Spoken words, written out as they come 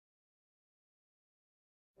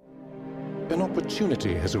An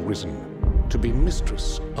opportunity has arisen to be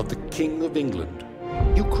mistress of the King of England.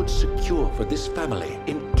 You could secure for this family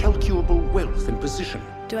incalculable wealth and position.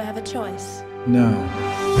 Do I have a choice? No.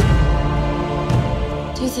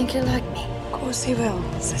 Do you think he'll like me? Of course he will,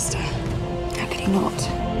 sister. How could he not?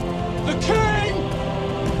 The King!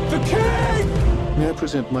 The King! May I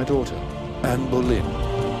present my daughter, Anne Boleyn?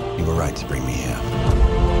 You were right to bring me here.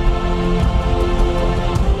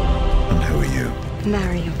 And who are you?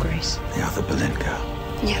 Marry, Your Grace. The other Boleyn girl.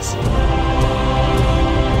 Yes.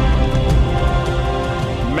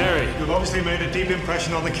 Mary, you've obviously made a deep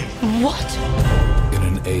impression on the King. What? In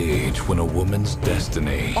an age when a woman's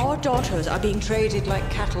destiny Our daughters are being traded like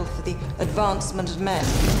cattle for the advancement of men.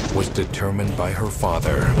 was determined by her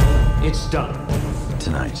father, It's done.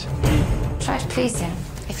 Tonight. Try to please him,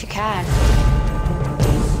 if you can.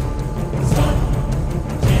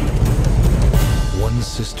 one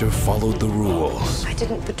sister followed the rules. I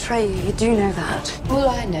didn't betray you, you do know that. All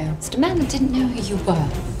I know is the man that didn't know who you were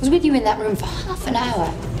was with you in that room for half an hour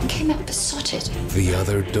and came out besotted. The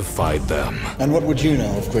other defied them. And what would you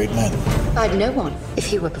know of great men? I'd know one if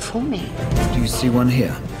he were before me. Do you see one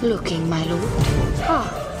here? Looking, my lord. Ah,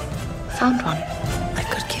 found one. I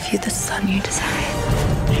could give you the son you desire.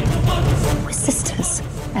 We're sisters,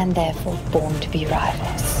 And therefore born to be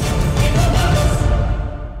rivals.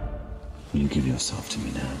 You give yourself to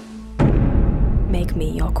me now. Make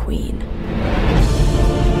me your queen.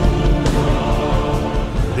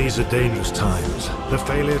 These are dangerous times. The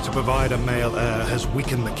failure to provide a male heir has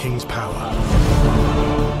weakened the King's power.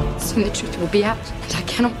 soon the truth will be out, and I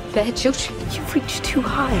cannot bear children. You've reached too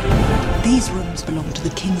high. These rooms belong to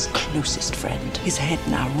the King's closest friend. His head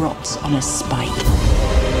now rots on a spike.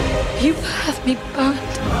 You have me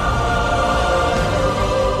burned.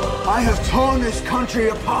 I have torn this country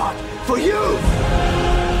apart for you!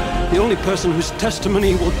 The only person whose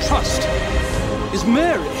testimony we'll trust is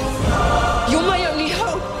Mary. You're my only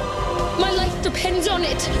hope. My life depends on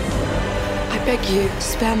it. I beg you,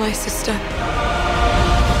 spare my sister.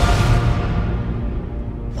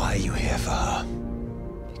 Why are you here for her?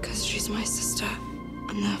 Because she's my sister,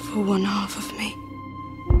 and therefore one half of me.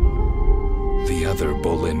 The other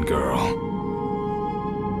Boleyn girl